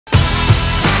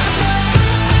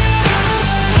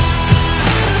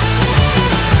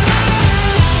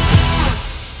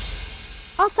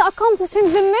After accomplishing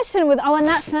the mission with our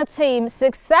national team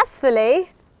successfully,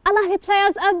 Al-Ahly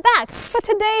players are back for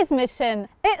today's mission.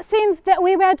 It seems that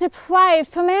we were deprived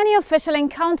from any official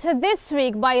encounter this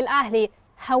week by Al-Ahly.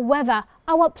 However,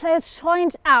 our players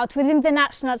shined out within the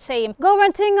national team,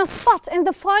 guaranteeing a spot in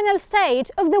the final stage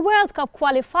of the World Cup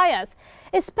qualifiers,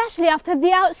 especially after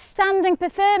the outstanding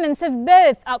performance of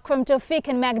both Akram Tawfiq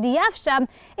and Magdi Afshar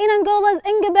in Angola's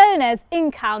Ingabona's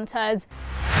encounters.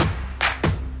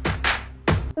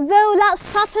 Though last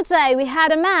Saturday we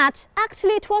had a match,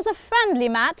 actually it was a friendly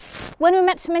match, when we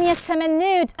met Mania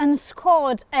Semenud and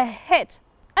scored a hit.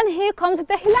 And here comes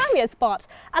the hilarious part.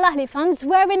 Al-Ahly fans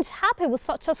weren't happy with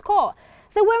such a score.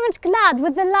 They weren't glad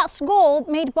with the last goal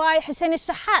made by Hussein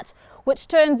al-Shahat, which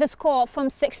turned the score from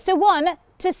 6-1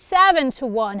 to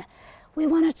 7-1. We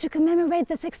wanted to commemorate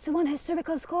the 6-1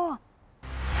 historical score.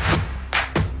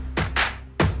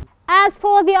 As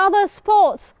for the other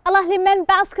sports, Al-Ahly men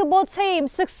basketball team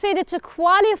succeeded to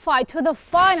qualify to the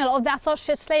final of the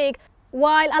Associates League,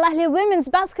 while Al-Ahly women's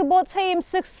basketball team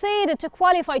succeeded to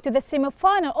qualify to the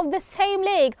semi-final of the same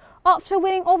league after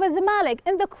winning over Zamalek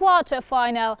in the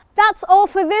quarter-final. That's all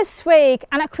for this week,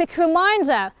 and a quick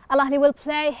reminder, Al-Ahly will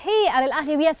play here at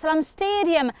Al-Ahly Salam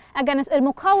Stadium against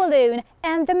Al-Muqawwaloon,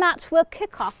 and the match will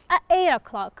kick off at 8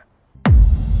 o'clock.